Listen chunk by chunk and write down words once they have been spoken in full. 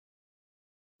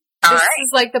This is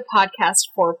like the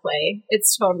podcast foreplay.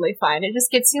 It's totally fine. It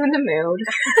just gets you in the mood.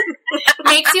 It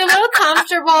makes you a little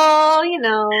comfortable, you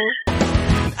know.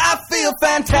 I feel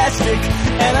fantastic,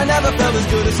 and I never felt as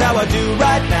good as how I do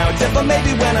right now. Except for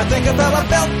maybe when I think of how I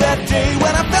felt that day,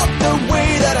 when I felt the way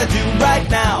that I do right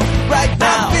now. Right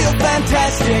now, I feel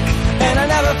fantastic, and I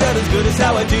never felt as good as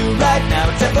how I do right now.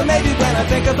 Except for maybe when I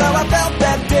think of how I felt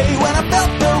that day, when I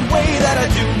felt the way that I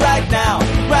do right now.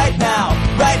 Right now,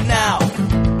 right now.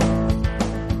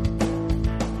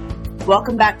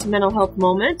 Welcome back to Mental Health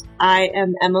Moment. I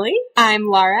am Emily. I'm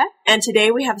Laura. And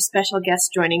today we have a special guest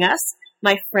joining us,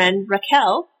 my friend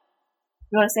Raquel.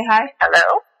 You want to say hi?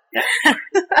 Hello.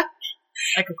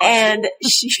 And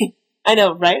she, I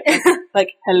know, right?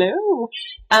 Like, hello.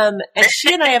 And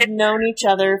she and I have known each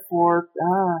other for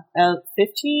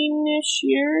 15-ish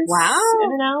years. Wow.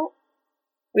 In and out.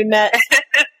 We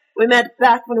met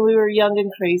back when we were young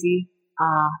and crazy.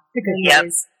 The good Yep.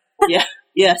 days. Yeah.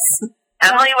 Yes.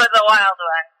 Emily was a wild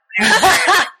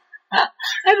one.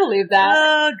 I believe that.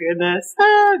 Oh, goodness.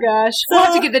 Oh, gosh. We'll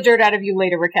have to get the dirt out of you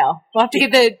later, Raquel. We'll have to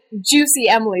get the juicy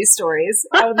Emily stories.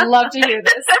 I would love to hear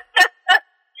this.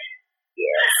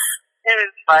 Yes. It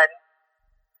was fun.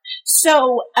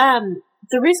 So,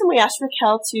 the reason we asked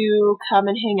Raquel to come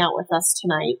and hang out with us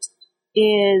tonight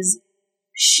is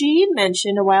she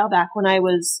mentioned a while back when I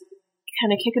was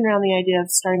kind of kicking around the idea of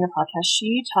starting a podcast,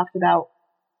 she talked about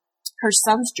her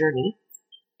son's journey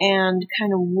and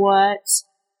kind of what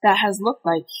that has looked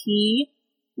like. He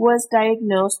was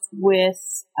diagnosed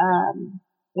with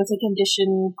a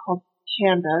condition called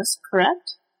PANDAS,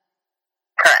 correct?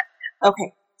 Correct.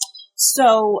 Okay.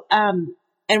 So, and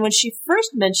when she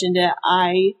first mentioned it,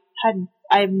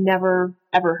 I've never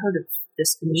ever heard of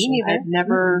this condition. Me neither. I've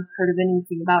never heard of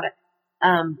anything about it.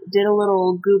 Did a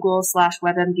little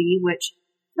Google/WebMD, which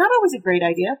not always a great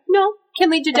idea. No,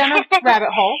 can lead you down a rabbit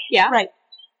hole. Yeah. Right.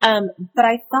 But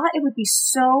I thought it would be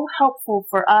so helpful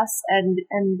for us and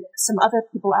some other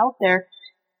people out there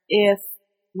if,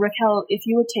 Raquel, if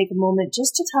you would take a moment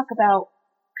just to talk about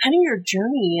kind of your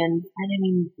journey and I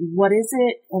mean, what is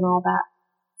it and all that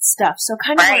stuff. So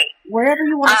kind of Right. wherever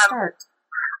you want to start.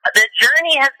 The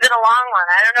journey has been a long one.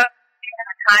 I don't know if you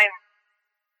have time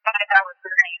to find out what's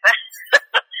journey, but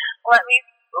let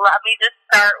me just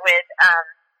start with,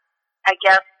 I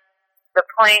guess, the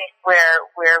point where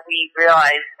we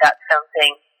realized that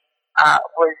something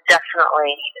was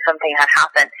definitely something had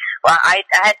happened. Well, I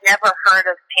had never heard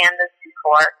of PANDAS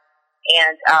before,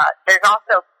 and there's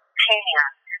also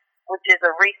PANS, which is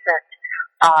a recent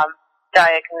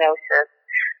diagnosis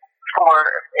for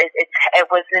it. It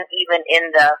wasn't even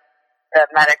in the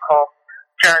medical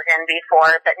jargon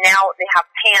before, but now they have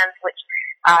PANS, which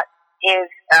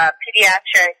is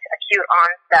pediatric acute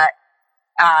onset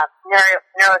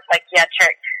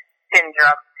neuropsychiatric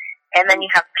syndrome, and then you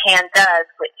have PANDAS,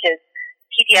 which is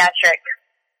pediatric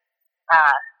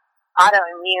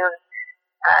autoimmune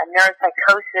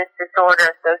neuropsychosis disorder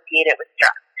associated with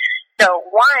stress. So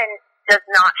one does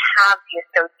not have the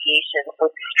association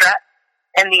with stress,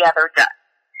 and the other does.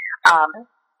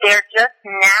 They're just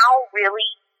now really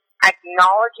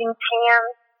acknowledging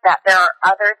PANS, that there are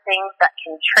other things that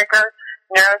can trigger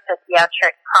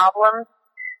neuropsychiatric problems.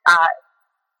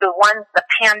 The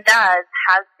PANDAS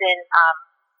has been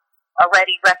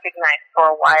already recognized for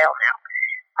a while now.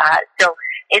 So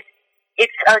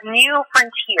it's a new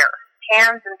frontier.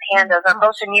 PANS and PANDAS are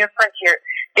both a new frontier.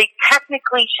 They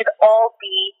technically should all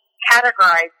be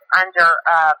categorized under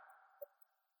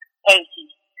AE,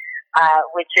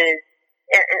 which is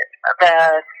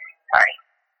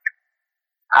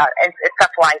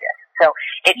encephalitis. So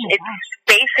it's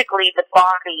basically the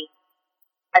body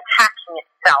attacking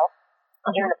itself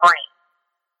in the brain.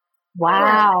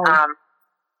 Wow.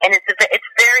 And it's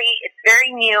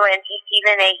very new, and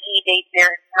even AE,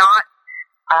 they're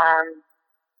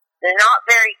not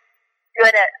very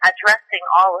good at addressing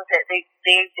all of it.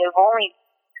 They've only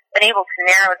been able to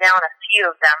narrow down a few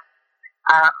of them.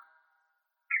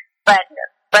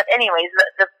 But anyways,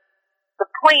 the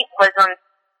point was on,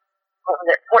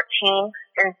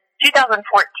 in 2014,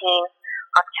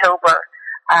 October,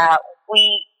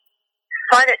 we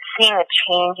started seeing a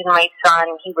change in my son.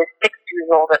 He was 6 years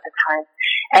old at the time,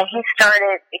 and he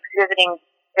started exhibiting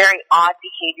very odd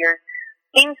behaviors,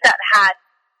 things that had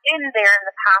been there in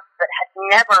the past but had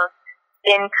never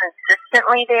been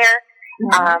consistently there.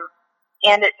 Mm-hmm.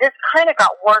 And it just kind of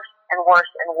got worse and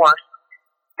worse and worse.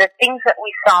 The things that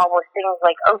we saw were things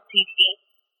like OCD,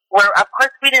 where of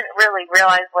course we didn't really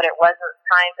realize what it was at the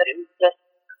time, but it was just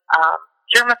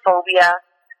germophobia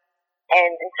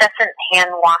and incessant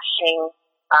hand washing,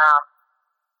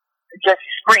 just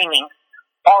screaming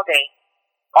all day.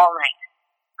 all night,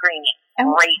 screaming, And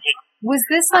raging. Was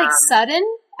this like sudden?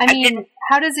 I mean,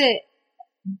 how does it?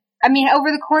 I mean,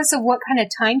 over the course of what kind of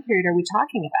time period are we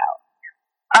talking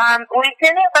about?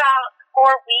 Within about 4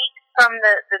 weeks from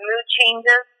the mood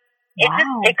changes,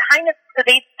 it kind of, so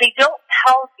they don't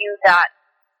tell you that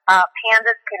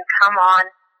pandas can come on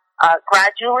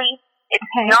gradually.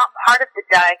 It's not part of the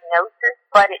diagnosis,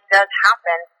 but it does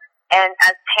happen. And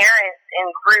as parents in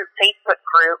Facebook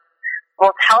groups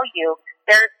will tell you,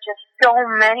 there's just so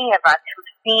many of us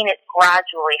who've seen it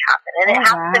gradually happen. And it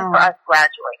happened for us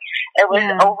gradually. It was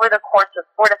over the course of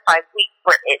 4 to 5 weeks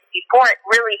before it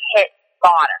really hit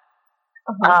bottom.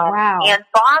 And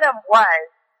bottom was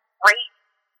rage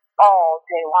all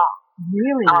day long.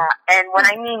 Really? And when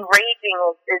I mean raging,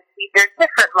 is there's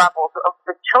different levels of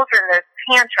the children. There's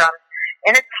tantrums.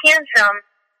 In a tantrum,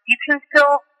 you can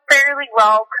still fairly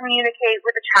well communicate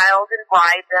with a child and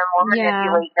bribe them or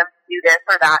manipulate them to do this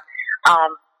or that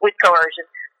with coercion.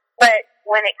 But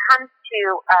when it comes to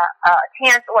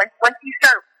tantrum, once you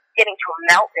start getting to a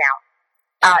meltdown,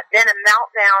 then a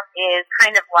meltdown is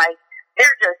kind of like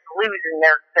they're just losing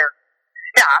their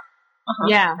stuff.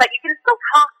 But you can still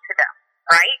talk to them,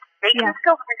 right? They can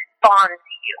still respond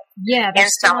to you in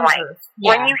some way.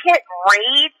 When you hit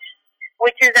rage,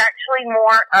 which is actually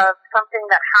more of something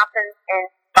that happens in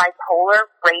bipolar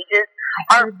rages,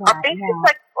 are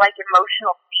basically like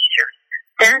emotional seizures.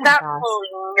 There's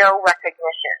absolutely no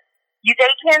recognition.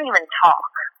 They can't even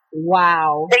talk.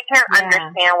 Wow. They can't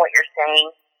understand what you're saying.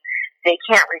 They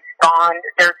can't respond.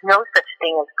 There's no such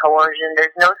thing as coercion.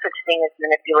 There's no such thing as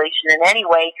manipulation in any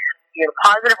way.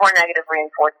 Positive or negative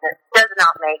reinforcement does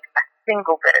not make a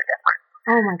single bit of difference.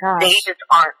 Oh my gosh. They just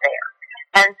aren't there.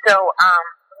 And so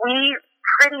we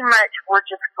pretty much were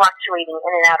just fluctuating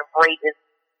in and out of rages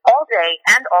all day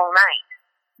and all night.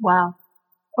 Wow.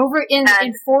 Over in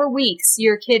 4 weeks,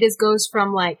 your kid goes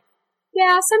from like,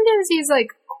 sometimes he's like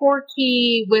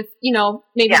quirky with,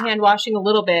 maybe hand washing a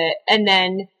little bit, and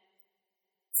then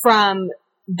from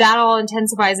that all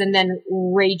intensifies and then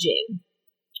raging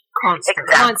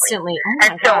constantly. Oh my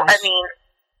so, gosh. I mean,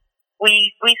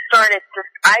 we started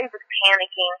I was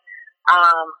panicking.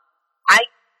 I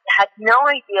had no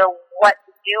idea what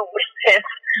to do with this.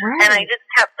 Right. And I just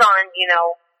kept on,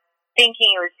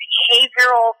 thinking it was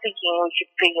behavioral, thinking we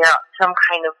should figure out some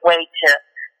kind of way to,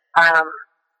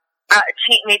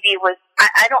 maybe it was,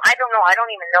 I don't know, I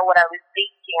don't even know what I was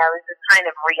thinking. I was just kind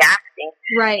of reacting.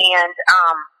 Right.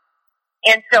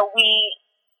 And so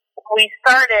we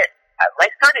started, I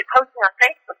started posting on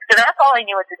Facebook, so that's all I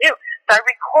knew what to do. So I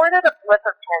recorded a blip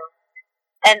of him,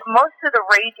 and most of the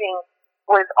raging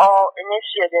was all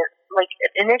initiated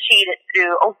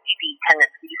through OCD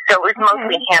tendencies. So it was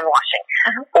mostly hand washing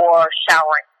or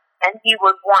showering. And he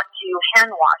would want to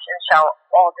hand wash and shower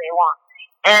all day long.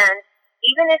 And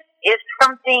even if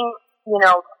something,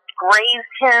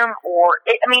 grazed him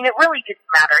it really didn't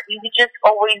matter. He would just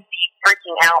always be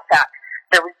freaking out that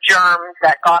there was germs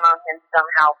that got on him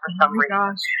somehow for some reason.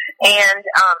 Gosh. And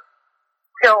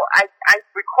so I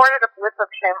recorded a blip of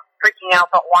him freaking out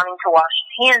about wanting to wash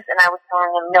his hands, and I was telling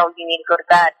him, no, you need to go to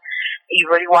bed. You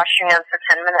already washed your hands for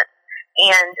 10 minutes.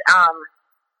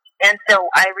 And so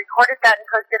I recorded that and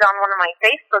posted on one of my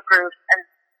Facebook groups, and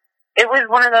it was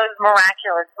one of those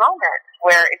miraculous moments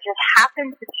where it just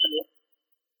happened to be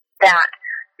that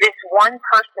this one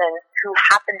person who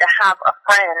happened to have a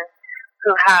friend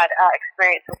who had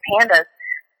experience with pandas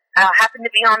happened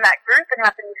to be on that group and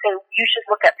happened to say, you should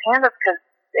look at pandas because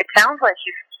it sounds like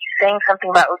he's saying something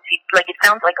about OCD, like it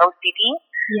sounds like OCD,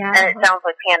 and it sounds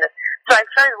like pandas. So I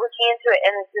started looking into it,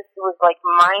 and it was like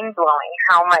mind-blowing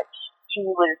how much he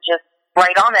was just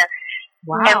right on it.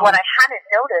 Wow. And what I hadn't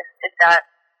noticed is that,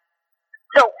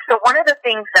 so one of the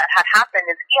things that had happened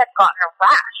is he had gotten a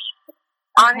rash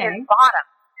on his bottom,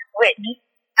 which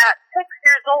at 6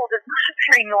 years old is not a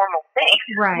very normal thing.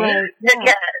 Right.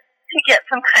 To get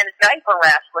some kind of diaper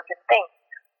rash looking thing.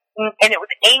 And it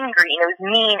was angry and it was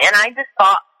mean, and I just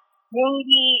thought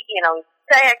maybe, he's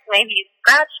sick, maybe he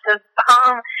scratched his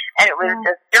thumb, and it was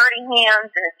just dirty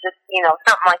hands, and it's just,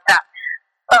 something like that.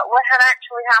 But what had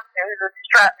actually happened, it was a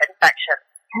strep infection.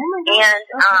 Oh my gosh. And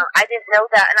I didn't know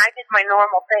that, and I did my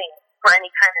normal thing for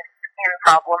any kind of skin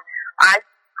problem. I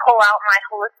pull out my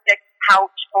holistic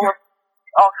pouch full of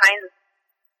all kinds of,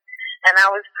 and I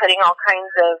was putting all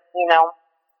kinds of,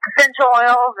 essential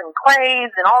oils and clays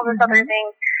and all this other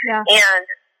things. Yeah. And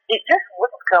it just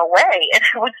wouldn't go away. And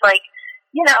it was like,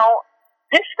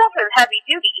 this stuff is heavy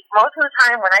duty. Most of the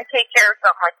time when I take care of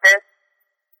something like this,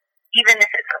 even if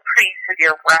it's a pretty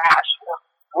severe rash or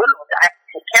wound, I have to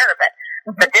take care of it.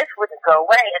 But this wouldn't go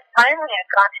away. And finally I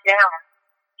got down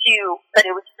but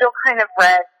it was still kind of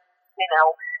red,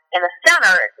 in the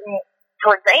center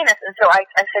towards the anus. And so I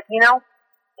said,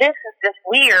 this is just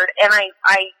weird. And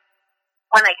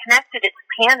when I connected it to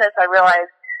pandas, I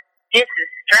realized this is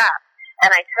strep. And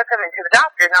I took him into the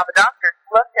doctor. Now the doctor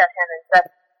looked at him and said,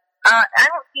 I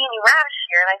don't see any rash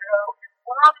here. And I go,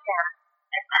 well,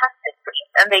 and tested,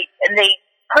 and they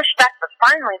pushed back, but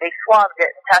finally they swabbed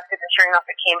it and tested, and sure enough,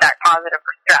 it came back positive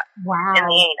for strep in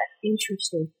the anus.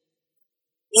 Interesting.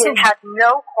 It had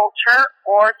no culture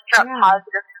or strep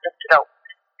positive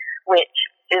cystidosis, which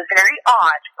is very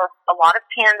odd for a lot of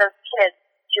pandas kids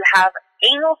to have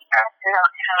anal strep and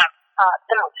not have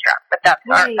dental strep. But that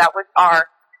was our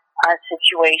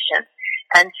situation,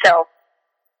 and so.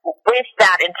 With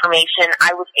that information,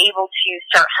 I was able to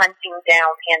start hunting down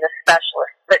panda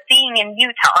specialists. But being in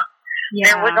Utah,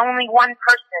 there was only one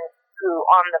person who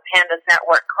on the Pandas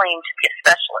Network claimed to be a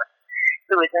specialist,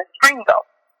 who was in Springville.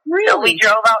 Really? So we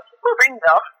drove out to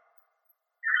Springville,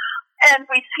 and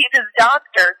we see this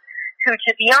doctor who,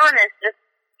 to be honest, just,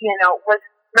 was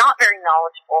not very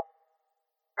knowledgeable,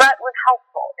 but was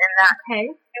helpful in that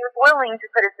he was willing to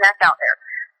put his neck out there.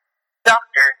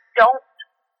 Doctors don't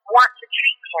want to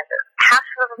treat pandas. Half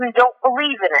of them don't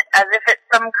believe in it, as if it's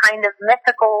some kind of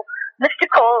mystical,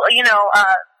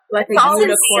 like a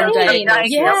unicorn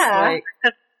diagnosis. Yeah.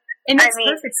 It makes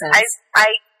perfect sense.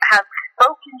 I have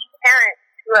spoken to parents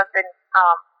who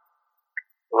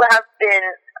have been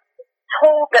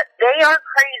told that they are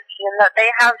crazy and that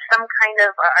they have some kind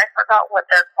of, I forgot what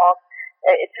they're called.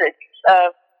 It's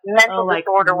a mental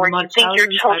disorder where you think your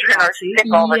children are sick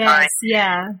all the time.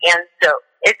 Yeah. And so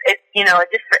it's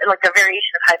just like a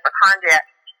variation of hypochondriac.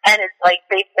 And it's like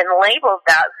they've been labeled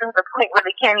that to the point where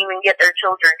they can't even get their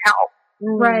children help.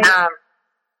 Right.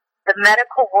 The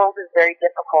medical world is very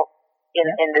difficult in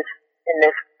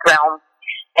this realm,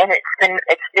 and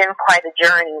it's been quite a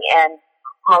journey. And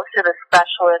most of the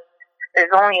specialists,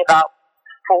 there's only about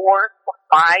 4 or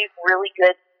 5 really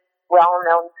good,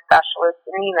 well-known specialists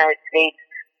in the United States.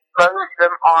 Most of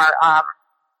them are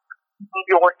New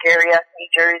York area, New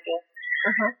Jersey,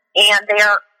 and they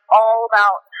are all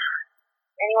about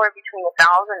anywhere between $1,000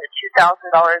 to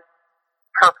 $2,000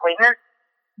 per appointment.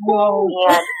 Whoa!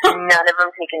 And none of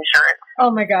them take insurance.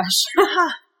 Oh my gosh!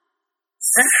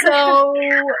 So,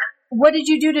 what did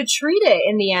you do to treat it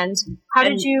in the end? How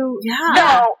did you? Yeah.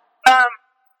 So,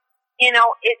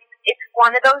 it's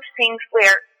one of those things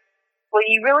where when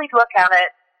you really look at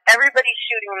it, everybody's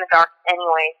shooting in the dark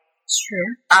anyway. It's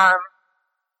true.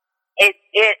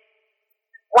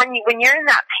 When you're in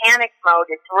that panic mode,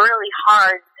 it's really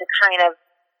hard to kind of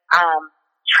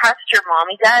trust your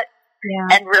mommy gut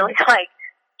and really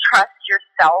trust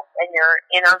yourself and your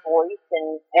inner voice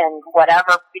and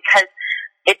whatever, because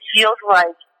it feels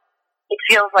like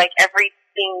everything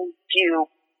you do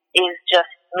is just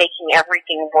making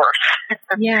everything worse.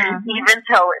 Yeah. Even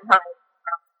though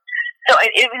so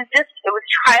it was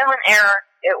trial and error.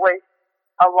 It was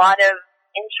a lot of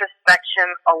introspection,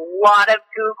 a lot of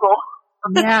Google.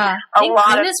 Yeah. Thank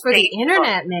goodness for the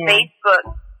internet, man. Facebook.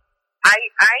 I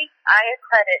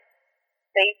credit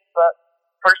Facebook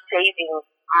for saving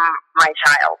my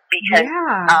child, because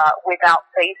without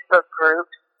Facebook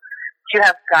groups to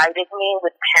have guided me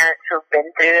with parents who have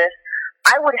been through this,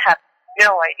 I would have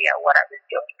no idea what I was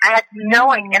doing. I had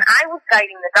no idea, and I was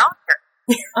guiding the doctor.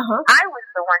 I was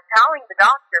the one telling the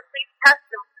doctor, please test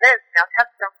him for this, now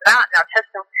test him for that, now test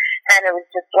him, and it was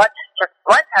just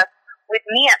blood tests with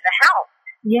me at the house.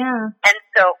 Yeah. And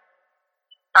so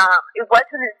it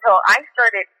wasn't until I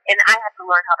started, and I had to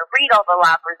learn how to read all the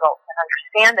lab results and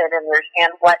understand it and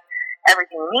understand what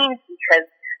everything means, because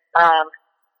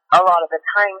a lot of the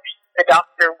time the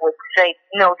doctor would say,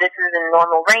 no, this is in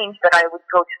normal range, but I would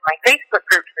go to my Facebook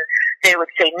groups and they would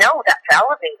say, no, that's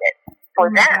elevated. For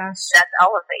them, that's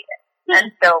elevated.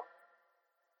 And so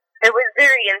it was a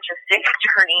very interesting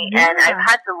journey, and I've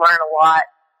had to learn a lot.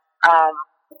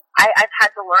 I've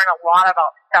had to learn a lot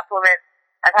about supplements.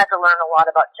 I've had to learn a lot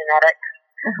about genetics.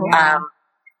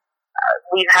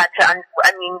 We've had to,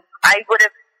 I would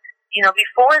have,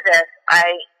 before this,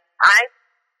 I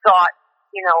thought,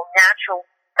 natural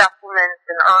supplements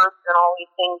and herbs and all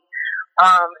these things,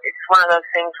 it's one of those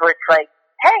things where it's like,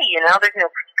 hey, there's no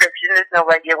prescription, there's no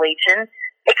regulation,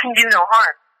 it can do no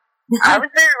harm. I was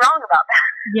very wrong about that.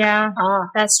 Yeah,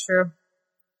 that's true.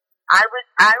 I was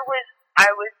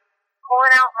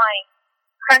pulling out my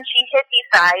crunchy hippie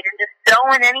side and just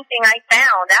throwing anything I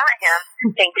found at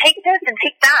him, saying, take this and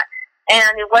take that.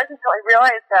 And it wasn't until I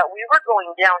realized that we were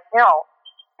going downhill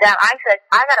that I said,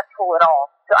 I gotta pull it all.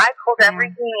 So I pulled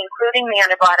everything, including the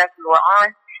antibiotics we were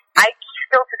on. I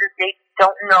still to this day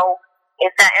don't know if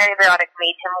that antibiotic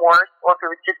made him worse or if it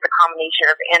was just a combination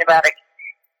of the antibiotic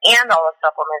and all the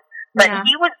supplements. But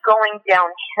he was going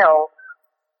downhill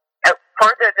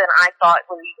further than I thought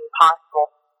was even possible.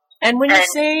 And when you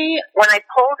say... When I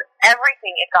pulled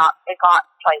everything, it got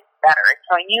twice better.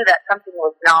 So I knew that something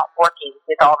was not working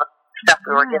with all the stuff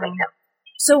we were giving him.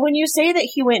 So when you say that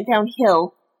he went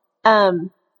downhill, and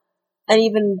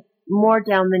even more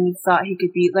down than you thought he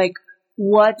could be, like,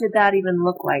 what did that even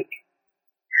look like?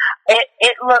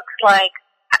 It looks like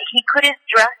he couldn't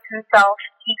dress himself.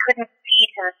 He couldn't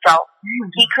feed himself.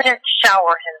 He couldn't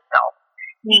shower himself.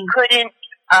 He couldn't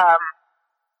tie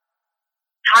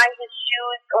his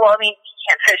shoes. Well, I mean, he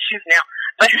can't tie his shoes now,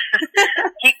 but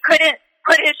he couldn't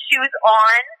put his shoes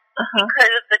on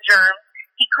because of the germs.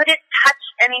 He couldn't touch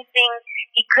anything.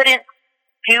 He couldn't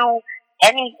do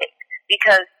anything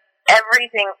because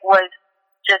everything was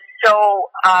just so,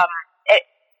 it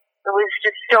was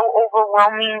just so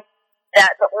overwhelming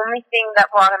that the only thing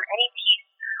that brought him any peace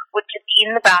was to be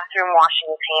in the bathroom washing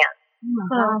his hands. Oh my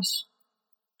gosh.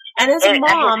 And as a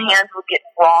mom, his hands would get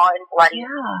raw and bloody.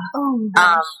 Yeah. Oh my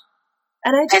gosh.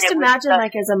 And I just imagine,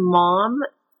 like, as a mom,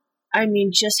 I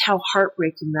mean, just how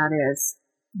heartbreaking that is.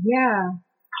 Yeah.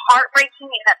 Heartbreaking,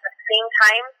 and at the same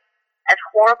time, as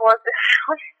horrible as this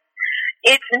sounds,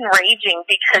 it's enraging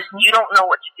because you don't know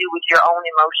what to do with your own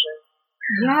emotions.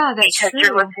 Yeah, that's because true.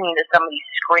 You're listening to somebody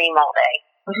scream all day.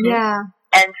 Yeah.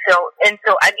 And so,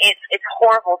 I mean, it's a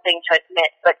horrible thing to admit,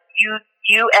 but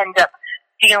you end up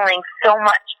feeling so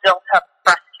much built up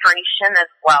frustration as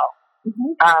well.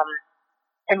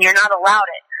 And you're not allowed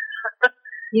it.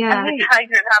 Yeah. At the time,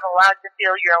 you're not allowed to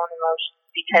feel your own emotions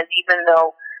because even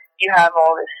though you have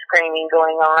all this screaming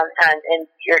going on and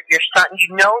your son,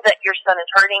 you know that your son is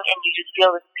hurting and you just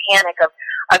feel this panic of,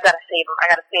 I've got to save him, I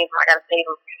got to save him, I got to save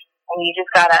him. And you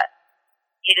just gotta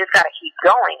keep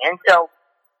going. And so,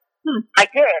 I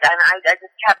did, and I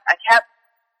kept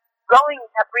going,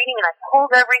 kept reading, and I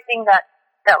pulled everything that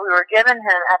we were giving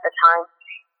him at the time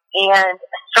and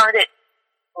started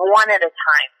one at a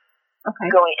time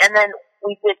going. And then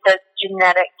we did the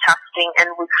genetic testing, and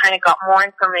we kind of got more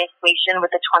information with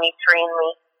the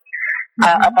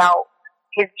 23andMe about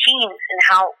his genes and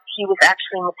how he was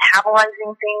actually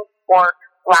metabolizing things or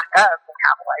lack of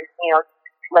metabolizing. You know,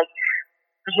 like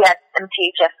he had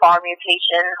MTHFR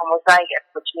mutation, homozygous,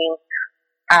 which means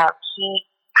he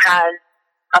has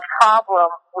a problem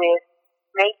with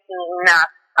making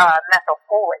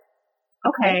methylfolate.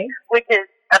 Okay. Which is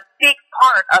a big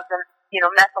part of the,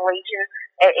 methylation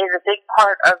is a big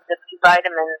part of the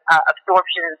vitamin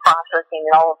absorption and processing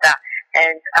and all of that,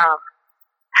 and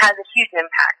has a huge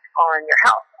impact on your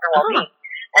health and well-being.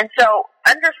 And so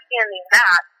understanding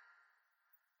that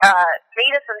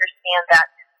made us understand that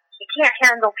he can't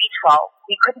handle B12.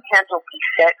 He couldn't handle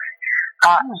B6.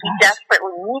 He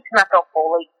desperately needs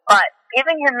methylfolate, but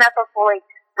giving him methylfolate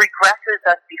regresses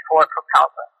us before it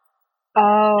propels us.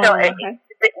 Oh, so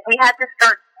we had to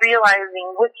start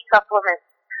realizing which supplements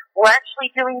were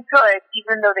actually doing good,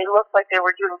 even though they looked like they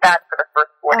were doing bad for the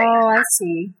first 4 days. Oh, I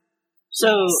see.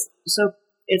 So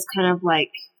it's kind of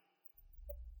like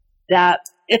that.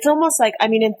 It's almost like, I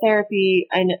mean, in therapy,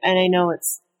 and I know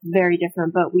it's very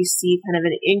different, but we see kind of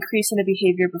an increase in a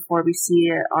behavior before we see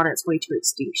it on its way to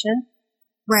extinction.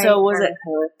 Right. So was it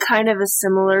kind of a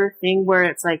similar thing where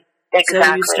it's like, so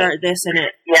you start this and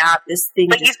this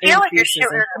thing but you feel like you're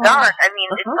shooting in the dark. I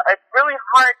mean, it's really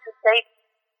hard to say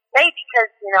because,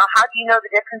 how do you know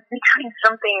the difference between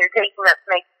something you're taking that's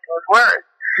making things worse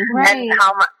and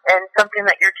and something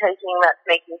that you're taking that's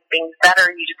making things better?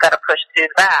 You just got to push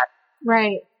through that.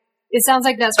 Right. It sounds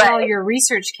like that's where all your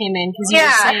research came in, because you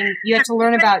were saying you have to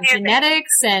learn about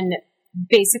genetics and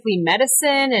basically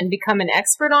medicine and become an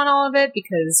expert on all of it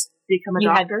because become a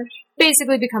doctor.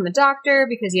 Basically become a doctor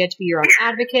because you had to be your own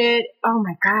advocate. Oh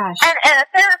my gosh. And a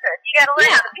therapist. You got to learn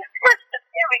how to be a therapist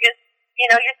too, because,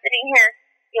 you're sitting here,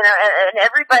 and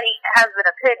everybody has an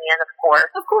opinion, of course.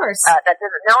 Of course. That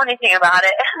doesn't know anything about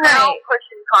it. Right. They're all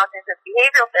pushing cognitive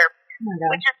behavioral therapy,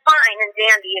 which is fine and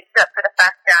dandy, except for the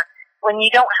fact that when you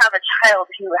don't have a child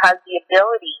who has the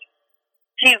ability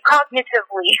to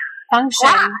cognitively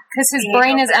function, because his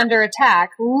brain is under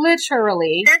attack,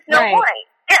 literally. There's no point.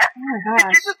 Yeah. Oh my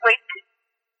gosh.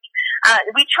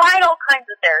 We tried all kinds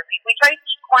of therapy. We tried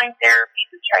equine therapy.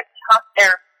 We tried talk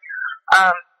therapy.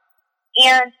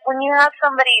 And when you have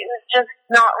somebody who's just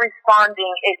not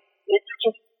responding, it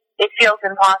feels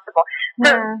impossible.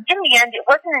 So in the end, it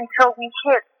wasn't until we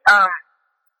hit a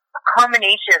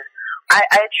combination. I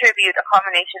attribute a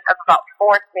combination of about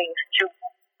 4 things to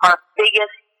our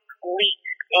biggest leap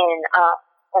in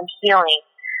healing.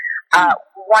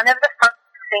 One of the first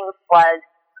things was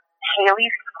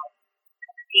Haley's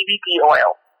CBD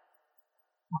oil.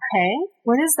 Okay.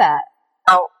 What is that?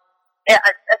 Oh, a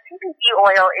CBD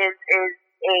oil is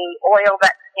a oil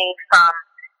that's made from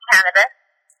cannabis.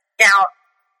 Now,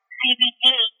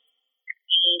 CBD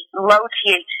is low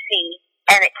THC,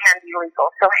 and it can be legal.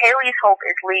 So Haley's Hope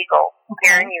is legal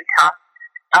here in Utah,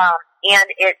 and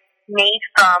it's made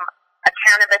from a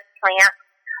cannabis plant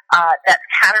that's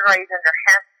categorized under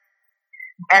hemp,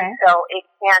 and so it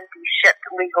can be shipped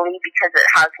legally because it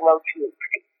has low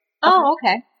THC. Oh,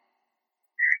 okay.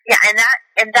 Yeah,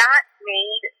 and that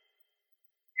made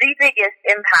the biggest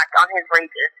impact on his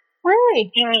rages.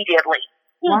 Really? Immediately.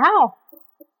 Wow.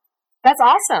 That's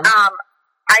awesome.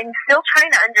 I'm still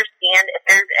trying to understand if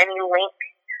there's any link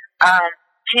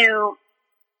to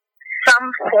some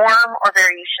form or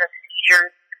variation of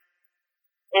seizures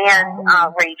and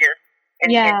rages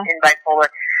in bipolar,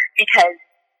 because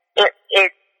it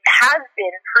has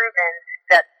been proven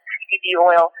that CBD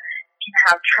oil can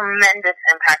have tremendous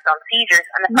impact on seizures,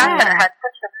 and the fact that it has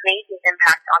such an amazing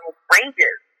impact on his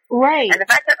rages, and the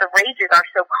fact that the rages are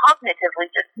so cognitively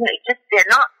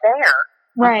they're not there.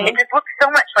 Right. It just looks so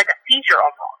much like a seizure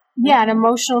almost. Yeah, an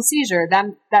emotional seizure.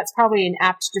 That's probably an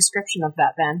apt description of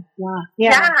that then.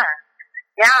 Yeah.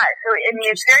 So, I mean,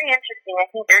 it's very interesting. I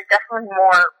think there's definitely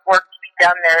more work to be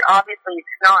done there. Obviously,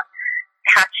 it's not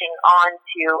catching on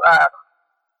to,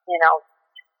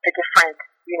 the different,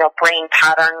 brain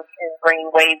patterns and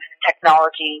brain waves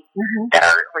technology that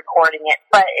are recording it.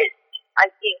 But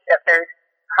I think that there's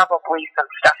probably some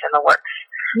stuff in the works.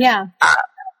 Yeah.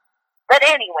 But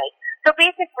anyway, so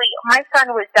basically, my son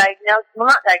was diagnosed,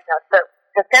 well, not diagnosed, but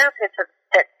the therapist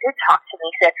that did talk to me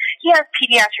said he has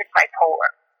pediatric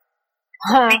bipolar.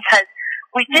 Because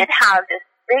we did have this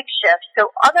big shift. So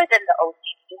other than the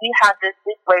OCD, we had this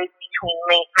big wave between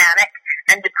manic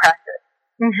and depressive.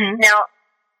 Now,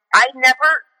 I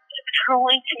never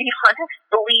truly, to be honest,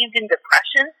 believed in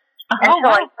depression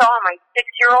until I saw my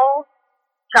 6-year-old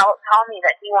tell me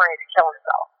that he wanted to kill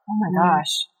himself. Oh my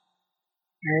gosh.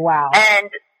 Wow.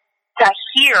 And to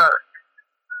hear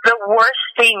the worst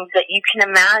things that you can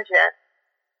imagine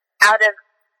out of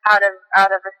a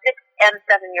 6 and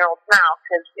 7-year-old's mouth,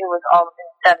 because it was all in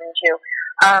 7 too.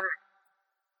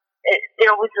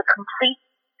 It was a complete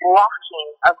blocking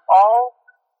of all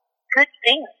good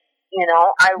things.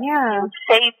 I would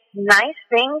say nice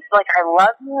things like I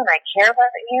love you and I care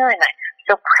about you and I'm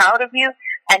so proud of you,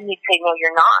 and he'd say, no,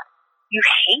 you're not. You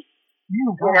hate me.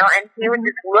 And he would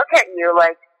just look at you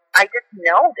like, I just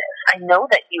know this. I know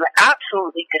that you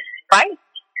absolutely despise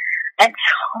me. And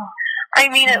so, I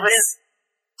mean, it was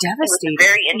devastating. It was a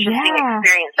very interesting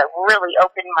experience that really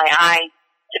opened my eyes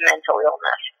to mental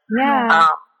illness.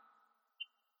 Yeah.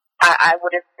 I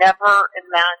would have never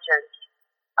imagined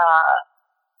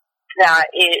that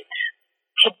it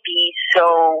could be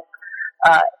so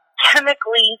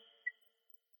chemically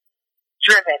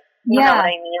driven. You know what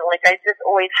I mean? Like, I just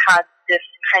always had this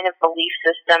kind of belief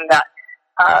system that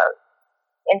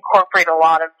incorporate a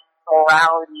lot of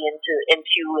morality into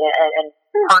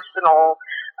personal,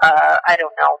 I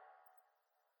don't know.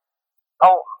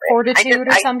 Fortitude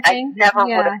or something? I never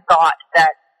would have thought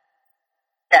that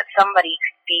somebody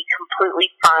could be completely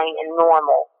fine and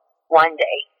normal one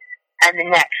day, and the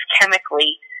next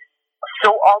chemically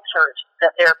so altered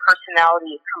that their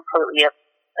personality is completely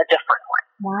a different one.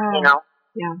 Wow.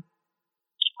 Yeah.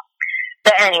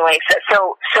 But anyway,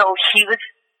 so he was,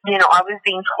 I was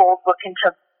being told, look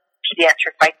into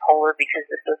pediatric bipolar because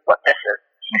this is what this is.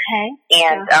 Okay.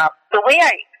 And the way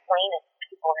I explain it to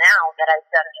people now that I've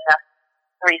done enough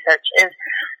research is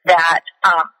that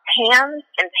PANS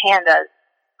and PANDAS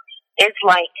is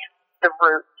like the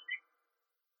roots,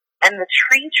 and the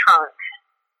tree trunk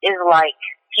is like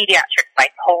pediatric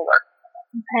bipolar.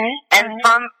 Okay. And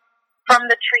from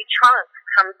the tree trunk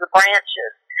comes the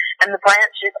branches, and the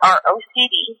branches are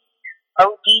OCD,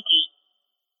 ODD,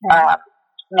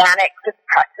 manic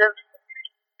depressive,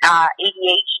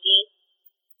 ADHD,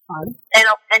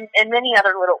 and many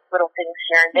other little things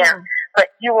here and there. But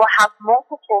you will have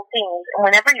multiple things, and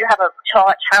whenever you have a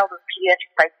child with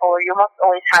pediatric bipolar, you almost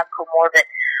always have comorbid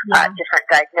different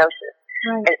diagnoses,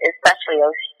 especially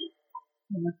OCD.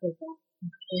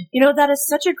 That is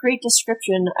such a great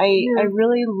description. I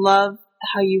really love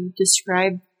how you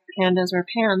describe PANDAS or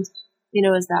PANS,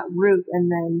 as that root, and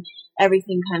then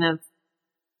everything kind of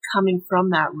coming from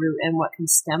that root and what can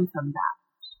stem from that.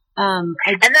 And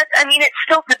that's, it's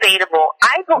still debatable.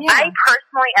 I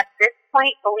personally, at this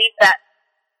point, believe that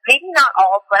maybe not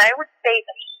all, but I would say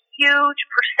a huge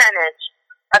percentage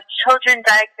of children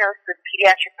diagnosed with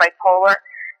pediatric bipolar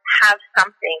have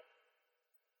something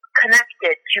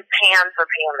connected to PANS or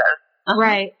PANDAS.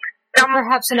 Right.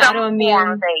 perhaps an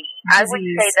autoimmune I would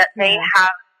say that they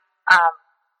have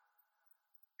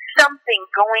something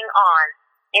going on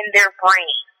in their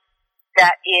brain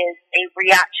that is a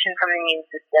reaction from the immune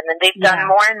system. And they've done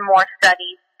more and more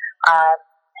studies. I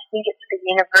think it's the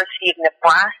University of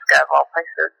Nebraska, of all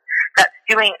places, that's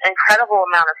doing an incredible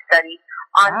amount of studies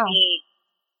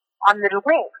on the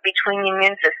link between the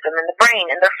immune system and the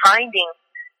brain. And they're finding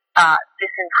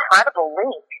this incredible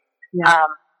link.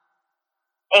 Yeah.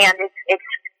 And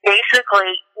it's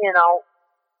basically, you know,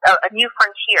 a new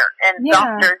frontier. And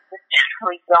doctors just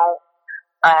generally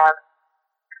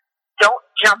don't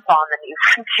jump on the new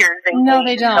frontiers. They don't.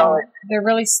 They're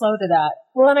really slow to that.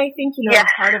 Well, and I think, you know,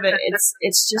 part of it,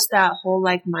 it's just that whole,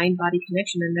 like, mind-body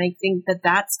connection. And I think that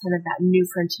that's kind of that new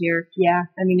frontier. Yeah.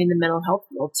 I mean, in the mental health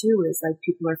field, too, is, like,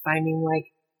 people are finding,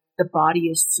 like, the body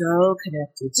is so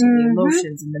connected to the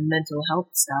emotions and the mental health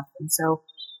stuff. And so,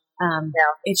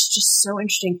 it's just so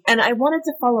interesting. And I wanted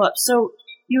to follow up. So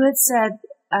you had said,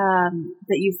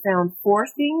 that you found 4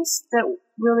 things that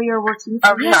really are working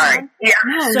for you. Sorry. Yeah.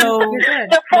 So,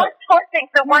 the four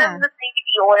things. So one is the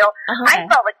CBD oil. I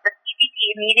felt like the CBD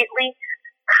immediately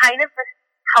kind of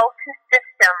helped his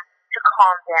system to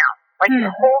calm down. Like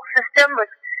the whole system was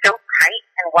so tight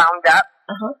and wound up.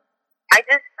 I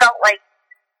just felt like,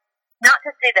 not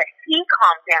to say that he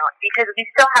calmed down, because we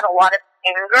still had a lot of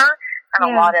anger and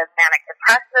a lot of manic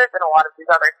depressives and a lot of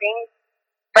these other things,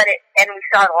 and we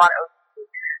still had a lot of OCD.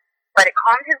 But it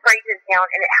calmed his brain down,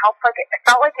 and it helped, like, it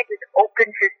felt like it just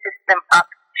opened his system up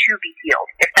to be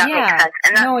healed, if that makes sense.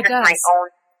 And that's just my own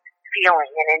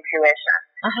feeling and intuition.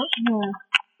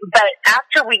 But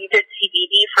after we did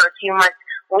CBD for a few months,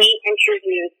 we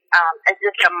introduced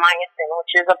azithromycin,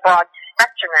 which is a broad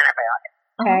spectrum antibiotic.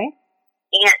 Okay.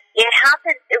 And it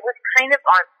happened, it was kind of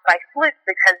by fluke,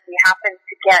 because we happened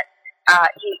to get,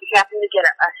 he happened to get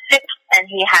a sick, and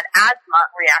he had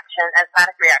asthmatic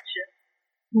reaction.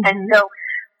 And so,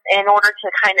 in order to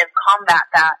kind of combat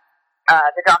that,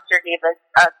 the doctor gave us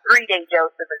a 3-day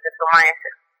dose of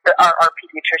azithromycin, our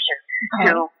pediatrician,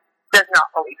 who does not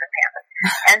believe in pandas.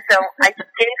 And so, I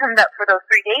gave him that for those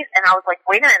 3 days, and I was like,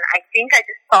 wait a minute, I think I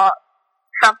just saw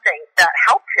something that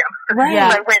helped him. Right.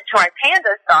 So I went to our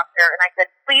pandas doctor, and I said,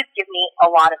 please give me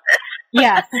a lot of this.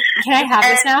 Yeah. Can I have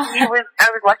this now? I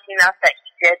was lucky enough that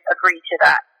he did agree to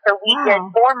that. So we did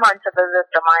 4 months of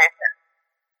azithromycin.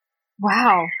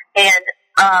 Wow. And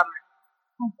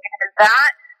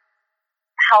that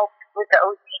helped with the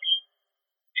OCD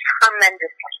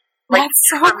tremendously. That's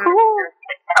so cool.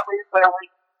 That was where the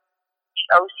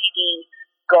OCD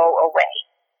go away.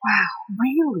 Wow,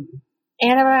 really?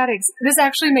 Antibiotics. This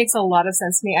actually makes a lot of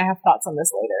sense to me. I have thoughts on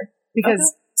this later.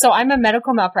 Because, so I'm a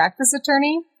medical malpractice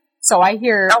attorney, so I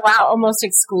hear almost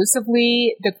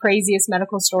exclusively the craziest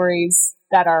medical stories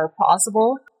that are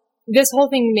possible. This whole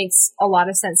thing makes a lot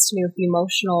of sense to me with the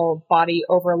emotional body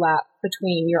overlap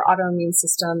between your autoimmune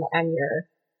system and your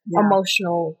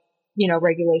emotional,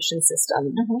 regulation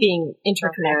system being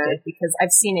interconnected, because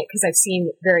I've seen it, because I've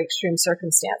seen very extreme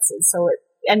circumstances. So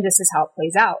and this is how it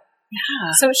plays out.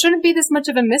 Yeah. So it shouldn't be this much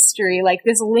of a mystery, like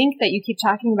this link that you keep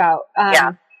talking about.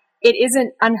 It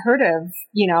isn't unheard of,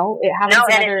 it happens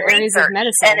in other areas of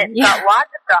medicine. And it's got lots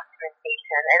of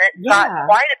documentation, and it's got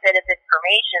quite a bit of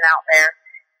information out there.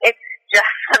 It's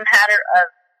just a matter of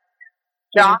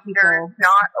doctors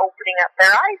not opening up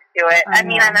their eyes to it. I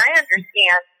mean, and I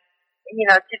understand,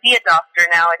 to be a doctor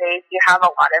nowadays, you have a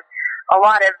lot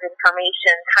of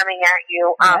information coming at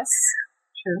you. Yes,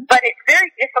 true. But it's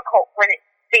very difficult when it's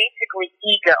basically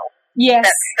ego that's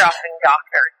stopping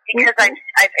doctors, because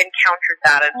I've encountered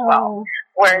that as well,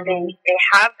 where they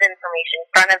have the information in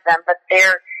front of them, but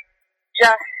they're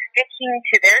just sticking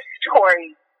to their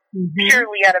story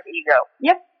purely out of ego.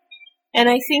 Yep. And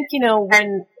I think,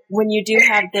 when you do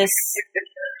have this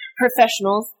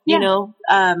professionals,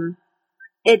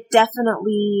 it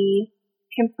definitely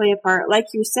can play a part. Like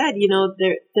you said,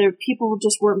 there people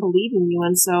just weren't believing you.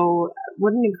 And so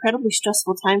what an incredibly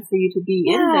stressful time for you to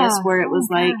be in this, where it was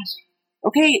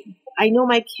okay, I know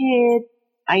my kid,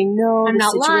 I know I'm the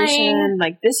not situation, lying.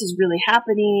 like this is really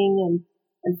happening,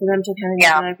 and for them to kind of be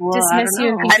like, well, dismiss I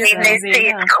don't know. I mean, they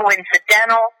say it's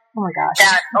coincidental. Oh my gosh.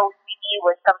 That OCD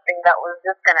was something that was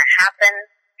just going to happen.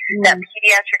 That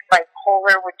pediatric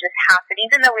bipolar would just happen,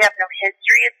 even though we have no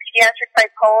history of pediatric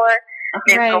bipolar.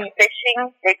 They'd go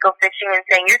fishing and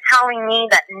saying, "You're telling me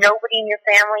that nobody in your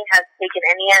family has taken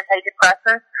any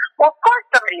antidepressants?" Well, of course,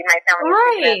 somebody in my family has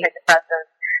taken antidepressants,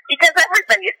 because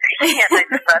everybody is taking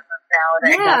antidepressants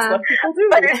nowadays. Yeah, that's what people do.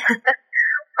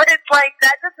 But it's like,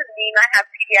 that doesn't mean I have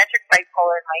pediatric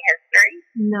bipolar in my history.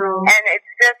 No. And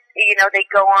it's just, they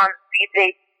go on,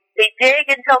 dig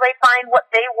until they find what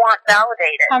they want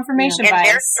validated. Confirmation in bias.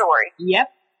 their story. Yep.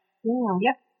 Yeah.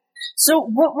 Yep. So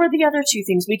what were the other two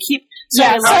things? We keep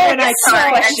Sorry, and I keep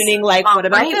questioning, like, what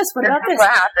about this? What about this? What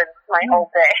happens my whole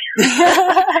day.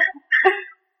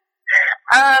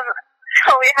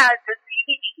 So we had the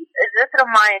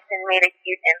azithromycin made a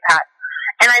huge impact.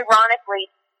 And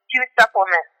ironically, 2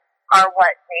 supplements are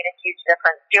what made a huge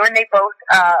difference. And they both,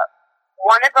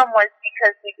 one of them was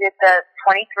because we did the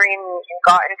 23andMe and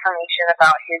got information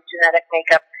about his genetic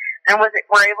makeup and were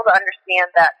able to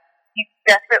understand that he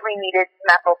desperately needed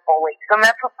methylfolate. So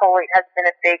methylfolate has been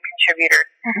a big contributor.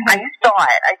 Mm-hmm. I saw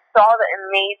it. I saw the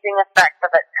amazing effect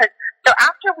of it. So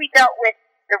after we dealt with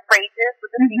the rages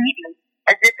with the CBD,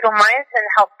 azithromycin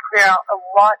helped clear out a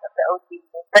lot of the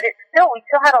OCD, but we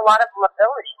still had a lot of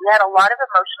lability. We had a lot of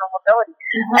emotional lability.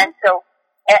 Mm-hmm. And so,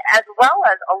 as well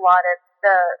as a lot of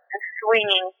the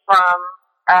swinging from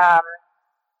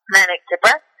manic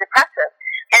depressive.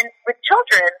 And with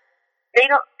children,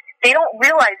 they don't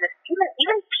realize this.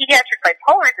 Even pediatric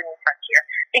bipolar is a new frontier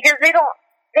because they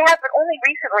haven't only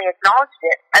recently acknowledged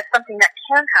it as something that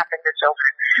can happen to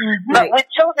children. Mm-hmm. But with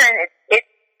children, it's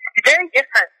very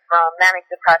different from manic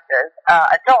depressive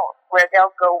adults, where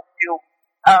they'll go through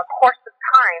a course of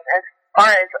time as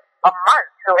far as a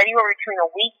month, so anywhere between a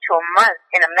week to a month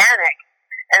in a manic,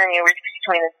 and then anywhere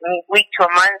between a week to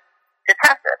a month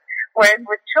depressive. Whereas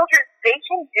with children, they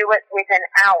can do it within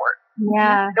hours.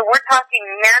 Yeah. So we're talking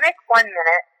manic 1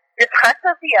 minute,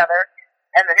 depressive the other,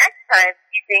 and the next time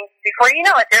you think, before you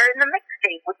know it, they're in the mixed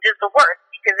state, which is the worst,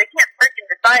 because they can't freaking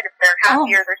decide if they're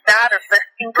happy or they're sad or if they're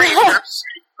angry.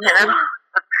 You know?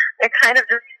 They're kind of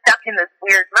just stuck in this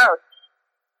weird mode.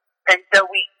 And so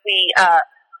we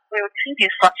would see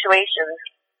these fluctuations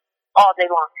all day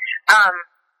long.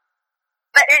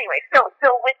 But anyway, so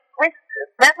with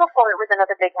methylfolate was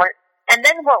another big one. And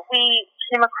then what we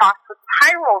came across was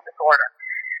pyrrole disorder,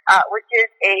 which is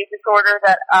a disorder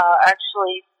that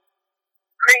actually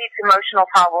creates emotional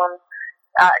problems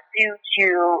due to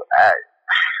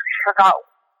I forgot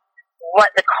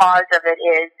what the cause of it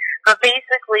is, but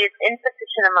basically it's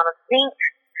insufficient amount of zinc,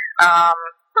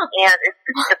 and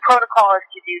the protocol is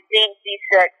to do zinc,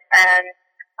 D6, and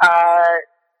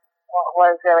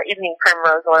evening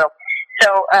primrose oil. So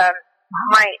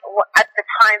at the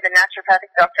time, the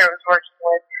naturopathic doctor I was working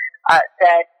with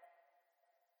said,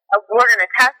 we're going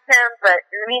to test him, but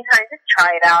in the meantime, just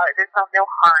try it out. There's no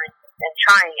harm in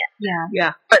trying it.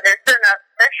 Yeah. But there sure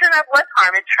enough was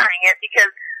harm in trying it,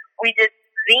 because we did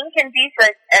zinc and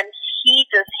D6, and he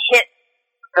just hit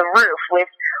the roof with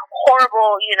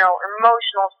horrible,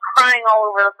 emotional, crying all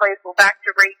over the place, go back to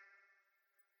rape.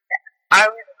 I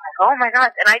was like, oh my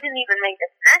gosh, and I didn't even make a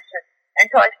connection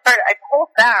until I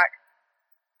pulled back.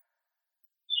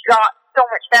 He got so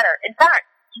much better. In fact,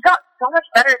 he got so much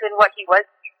better than what he was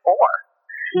before.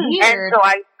 Weird. And so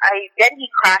then he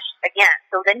crashed again.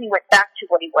 So then he went back to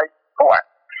what he was before.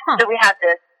 Huh. So we had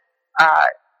this,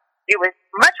 it was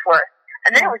much worse,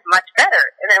 and then it was much better,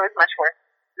 and then it was much worse.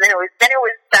 And then it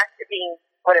was back to being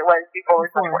what it was before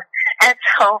it was much worse. And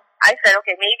so I said,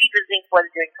 okay, maybe the zinc was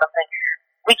doing something.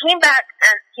 We came back,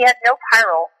 and he had no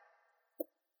pyrrole,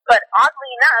 but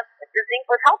oddly enough, the zinc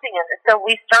was helping him. So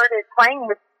we started playing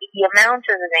with the amount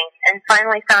of the zinc and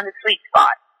finally found a sweet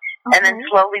spot. Okay. And then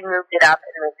slowly moved it up.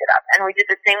 And we did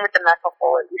the same with the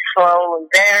methylfolate. We slowly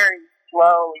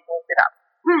moved it up.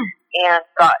 And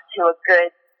got to a good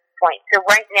point. So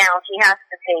right now, he has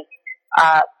to take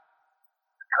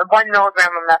 1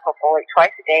 milligram of methylfolate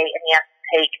twice a day, and he has to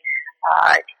take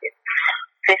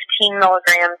 15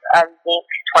 milligrams of zinc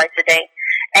twice a day.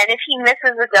 And if he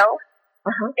misses a dose,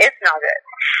 it's not good.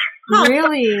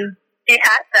 Really? He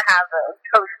has to have those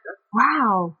doses.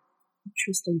 Wow.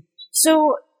 Interesting.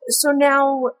 So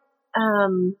now, I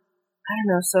don't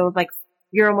know, so like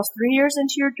you're almost 3 years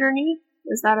into your journey?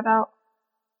 Is that about?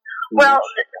 Well,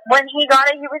 when he got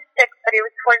it, he was 6, but it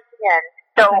was towards the end.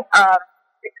 So,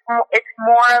 it's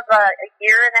more of a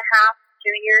year and a half, 2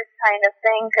 years kind of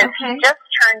thing, because he just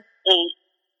turned 8.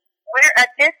 At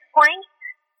this point,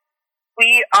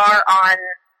 we are on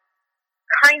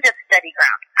kind of steady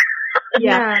ground.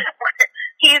 Yeah.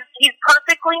 He's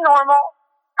perfectly normal,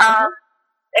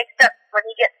 except when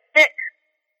he gets sick.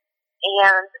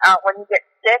 And when he gets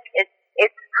sick,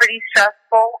 it's pretty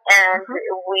stressful, and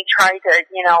we try to,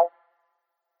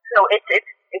 so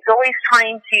it's always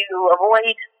trying to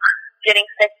avoid getting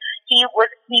sick. He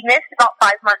missed about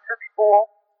 5 months of school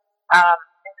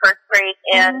in first grade,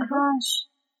 and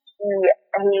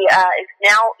he is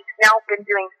now been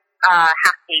doing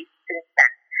half days since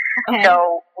then. Okay.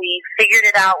 So we figured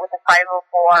it out with a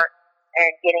 504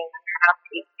 and getting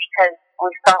happy because we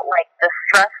felt like the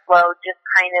stress load just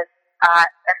kind of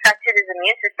affected his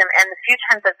immune system. And the few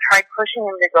times I've tried pushing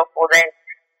him to go full day,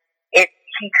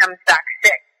 he comes back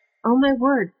sick. Oh my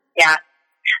word! Yeah.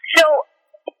 So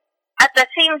at the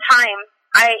same time,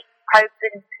 I've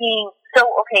been seeing. So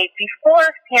okay, before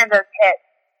Pandas hit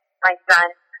my son,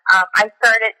 I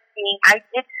started seeing. I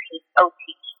did see OT,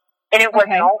 and it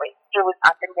wasn't always. It was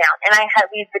up and down, and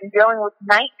we've been dealing with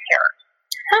night terrors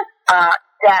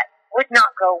that would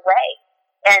not go away,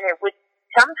 and it would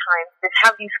sometimes just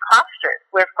have these clusters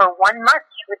where for 1 month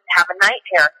you would have a night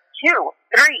terror 2,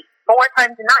 3, 4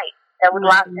 times a night that would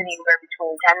last anywhere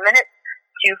between 10 minutes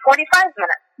to 45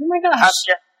 minutes. Oh my gosh! Of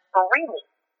just screaming.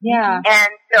 Yeah.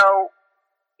 And so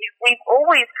we've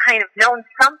always kind of known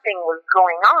something was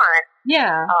going on.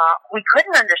 Yeah. We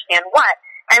couldn't understand what,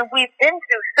 and we've been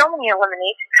through so many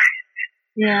eliminations.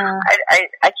 Yeah.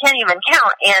 I can't even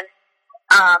count, and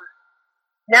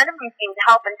none of them seemed to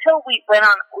help until we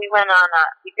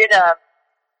did a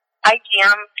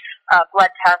IgM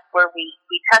blood test where we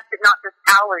tested not just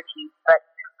allergies but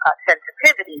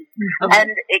sensitivity,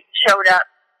 and it showed up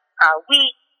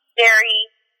wheat,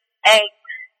 dairy, eggs,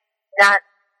 nuts.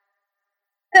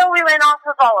 So we went off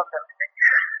of all of them.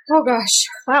 Oh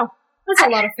gosh! Wow, that's a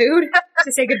lot of food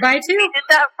to say goodbye to. We did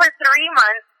that for 3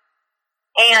 months.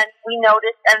 And we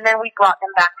noticed, and then we brought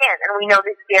them back in, and we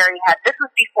noticed dairy this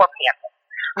was before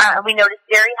Pandas, we noticed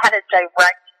dairy had a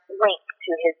direct link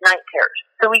to his night terrors.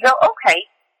 So we go, okay,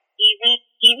 easy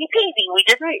peasy. We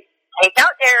just take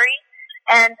out dairy,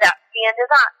 and that's the end of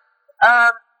that.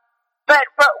 But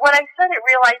what I started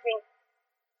realizing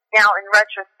now in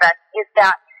retrospect is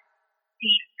that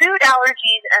the food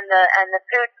allergies and the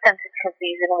food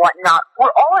sensitivities and whatnot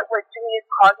were all it was doing is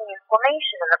causing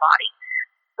inflammation in the body,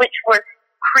 which was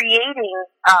creating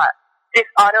this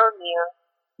autoimmune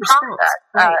process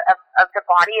of the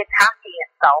body attacking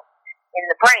itself in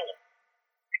the brain.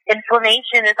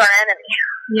 Inflammation is our enemy.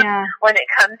 Yeah. When it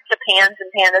comes to PANS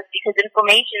and PANDAS, because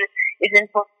inflammation is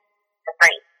inflammation in the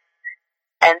brain.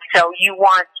 And so you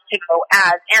want to go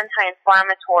as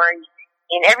anti-inflammatory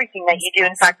in everything that you do.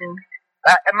 In fact,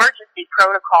 emergency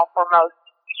protocol for most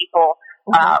people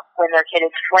when their kid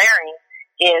is flaring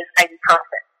is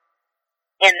ibuprofen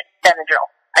and Benadryl.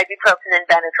 Ibuprofen and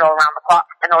Benadryl around the clock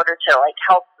in order to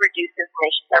help reduce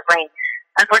inflammation in their brain.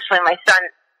 Unfortunately, my son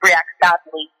reacts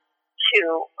badly to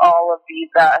all of these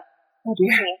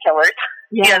painkillers.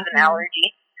 Yeah. He has an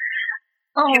allergy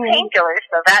to painkillers,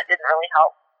 so that didn't really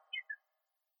help.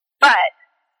 But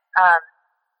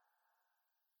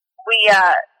we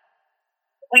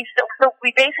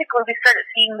started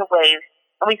seeing the waves,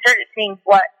 and we started seeing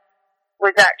what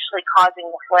was actually causing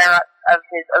the flare-up of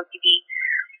his OCD.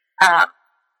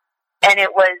 And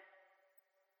it was,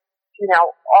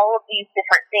 all of these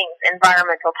different things,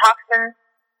 environmental toxins,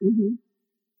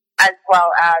 as well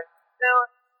as food,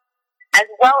 as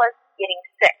well as getting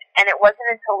sick. And it wasn't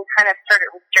until we kind of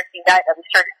started restricting diet that we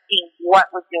started seeing what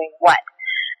was doing what.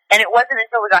 And it wasn't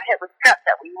until we got hit with strep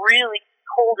that we really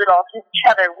pulled it all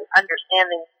together,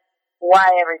 understanding why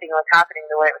everything was happening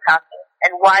the way it was happening.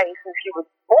 And why, since he was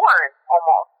born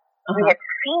almost, we had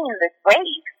seen this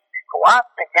wave go up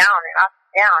and down and up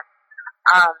and down.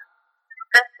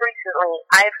 Just recently,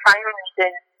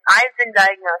 I've been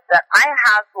diagnosed that I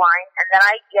have Lyme, and that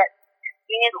I get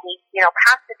immediately,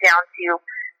 passed it down to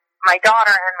my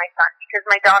daughter and my son, because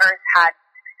my daughter has had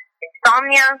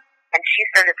insomnia, and she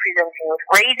started presenting with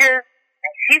rages,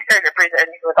 and she started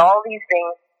presenting with all these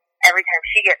things every time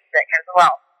she gets sick as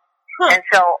well. And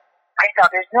so I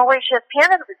thought, there's no way she has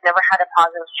PANDAS. We've never had a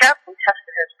positive strep. We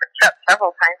tested her for strep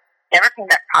several times, never came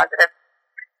back positive.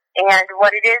 And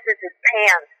what it is it's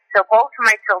PANS. So both of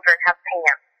my children have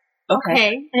PANS.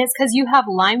 Okay. And it's because you have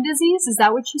Lyme disease? Is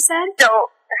that what you said? So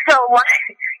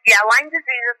Lyme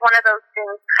disease is one of those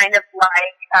things kind of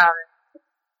like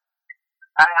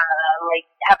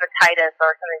hepatitis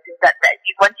or something that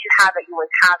once you have it, you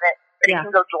always have it, but it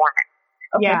can go dormant.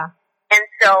 Okay. Yeah. And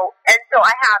so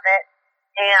I have it,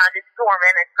 and it's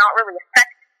dormant. It's not really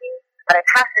affecting me, but I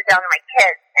passed it down to my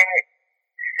kids, and it's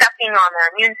sucking on their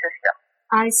immune system.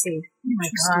 I see. Oh my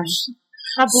gosh.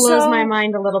 That blows my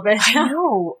mind a little bit. I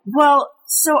know. Well,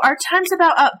 so our time's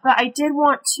about up, but I did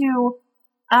want to,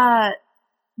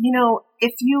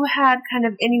 if you had kind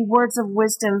of any words of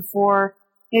wisdom for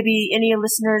maybe any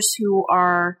listeners who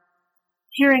are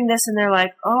hearing this and they're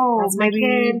like, oh,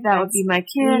 maybe that would be my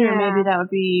kid, or maybe that would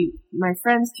be my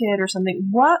friend's kid or something.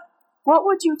 What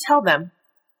would you tell them?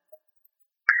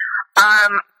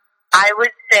 I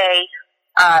would say,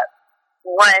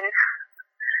 one,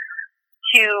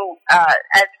 to,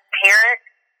 as parents,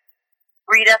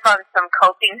 read up on some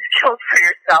coping skills for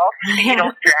yourself so you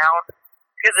don't drown,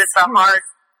 because it's a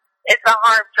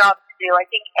hard job to do. I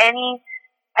think any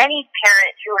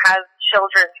parent who has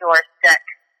children who are sick,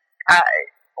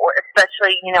 or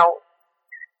especially,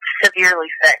 severely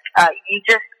sick,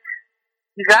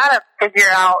 you gotta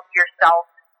figure out yourself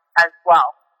as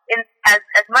well.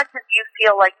 As much as you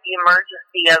feel like the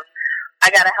emergency of, I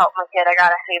gotta help my kid, I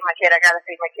gotta save my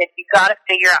kid, you gotta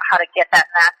figure out how to get that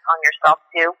mask on yourself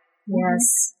too.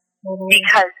 Yes.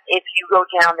 Because if you go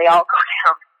down, they all go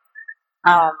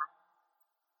down.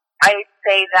 I'd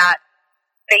say that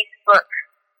Facebook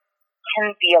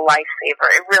can be a lifesaver.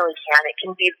 It really can.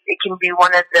 It can be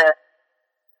one of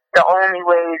the only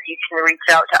ways you can reach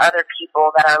out to other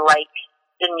people that are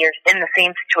in the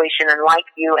same situation and like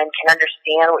you and can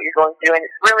understand what you're going through. And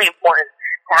it's really important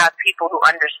to have people who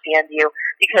understand you,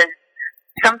 because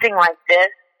something like this,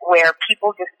 where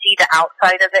people just see the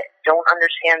outside of it, don't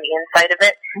understand the inside of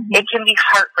it, it can be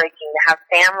heartbreaking to have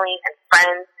family and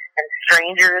friends and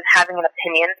strangers having an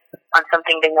opinion on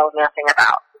something they know nothing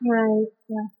about. Right.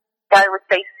 Yeah. So I would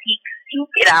say seek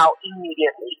it out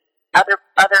immediately. Other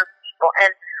people.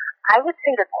 And I would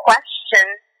say to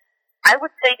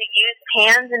use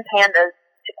Pans and Pandas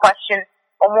to question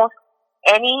almost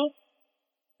any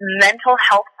mental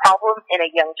health problem in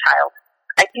a young child.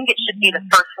 I think it should be the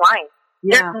first line.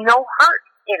 Yeah. There's no hurt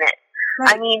in it.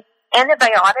 Right. I mean,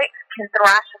 antibiotics can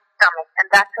thrash a stomach, and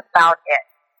that's about it.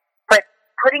 But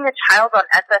putting a child on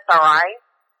SSRI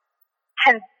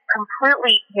can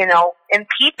completely,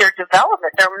 impede their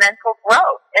development, their mental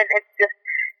growth. And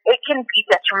it can be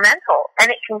detrimental. And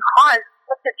it can cause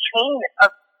such a chain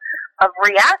of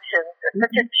reactions,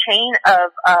 such a chain of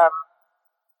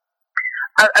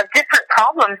different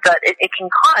problems that it can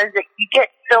cause that you get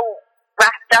so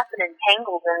wrapped up and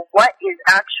entangled in what is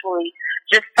actually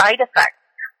just side effects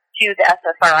to the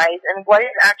SSRIs and what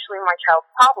is actually my child's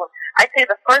problem. I'd say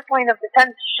the first line of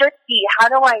defense should be, how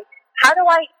do I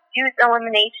use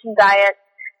elimination diets,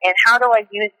 and how do I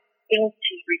use things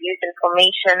to reduce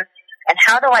inflammation, and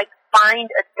how do I find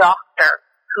a doctor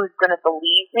who's going to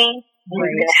believe me,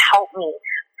 who's going to help me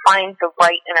find the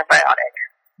right antibiotic.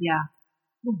 Yeah.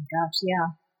 Oh my gosh,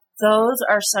 yeah. Those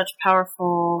are such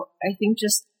powerful, I think,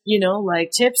 just,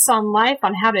 tips on life,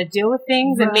 on how to deal with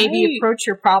things, and maybe approach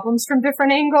your problems from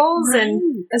different angles,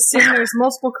 and assume there's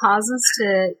multiple causes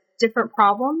to different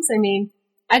problems. I mean,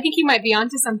 I think you might be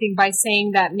onto something by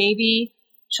saying that maybe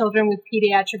children with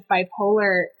pediatric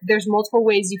bipolar, there's multiple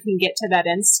ways you can get to that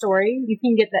end story. You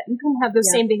can have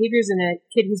those same behaviors in a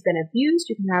kid who's been abused.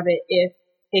 You can have it if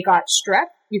they got strep.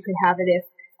 You could have it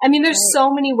there's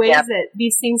so many ways that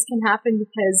these things can happen,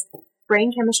 because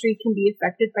brain chemistry can be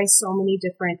affected by so many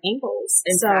different angles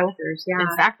and factors. Yeah. And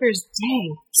factors,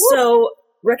 dang. So,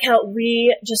 Raquel,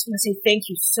 we just want to say thank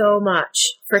you so much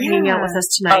for hanging out with us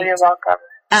tonight. Oh, you're welcome.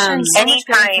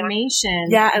 Anytime.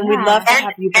 Yeah, and we'd love to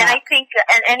have you back. And I think,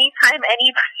 anytime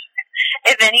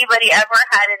if anybody ever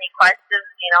had any questions,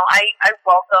 I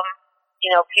welcome,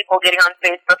 people getting on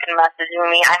Facebook and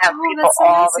messaging me. I have people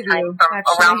all the time from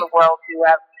around the world who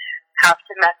have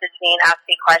to message me and ask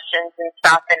me questions and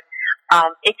stuff. And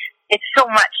it's so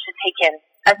much to take in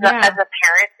as a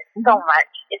parent. It's so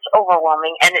much. It's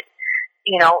overwhelming, and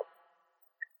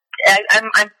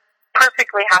I'm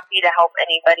perfectly happy to help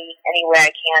anybody any way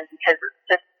I can, because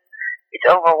it's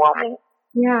overwhelming.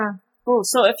 Yeah. Cool.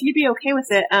 So if you'd be okay with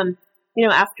it,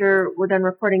 after we're done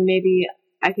recording, maybe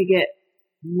I could get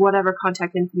whatever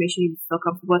contact information you feel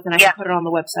comfortable with, and I can put it on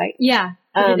the website. Yeah.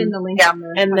 Put it in the link. Yeah.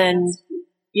 And then,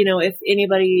 if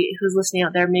anybody who's listening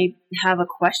out there may have a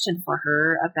question for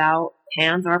her about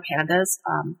Pans or Pandas,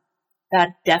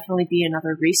 that'd definitely be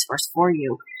another resource for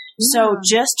you. So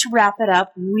just to wrap it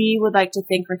up, we would like to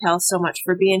thank Raquel so much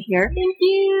for being here. Thank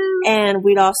you. And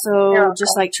we'd also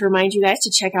just like to remind you guys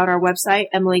to check out our website,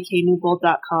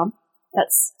 EmilyKNewbold.com.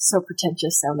 That's so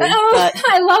pretentious sounding. Oh, but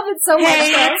I love it so much.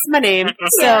 Hey, it's my name.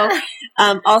 So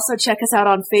also check us out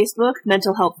on Facebook,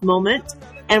 Mental Health Moment.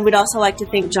 And we'd also like to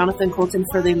thank Jonathan Colton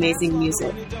for the amazing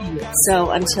music.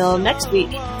 So until next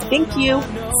week, thank you.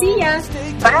 See ya.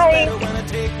 Bye.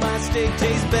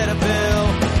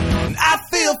 I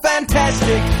feel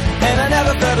fantastic, and I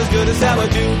never felt as good as how I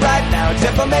do right now.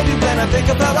 Except for maybe when I think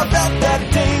of how I felt that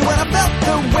day, when I felt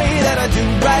the way that I do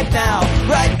right now.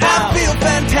 Right now, I feel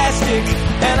fantastic,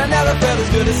 and I never felt as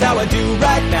good as how I do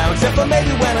right now. Except for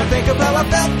maybe when I think of how I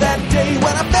felt that day,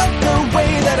 when I felt the way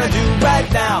that I do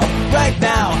right now. Right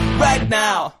now, right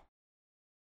now.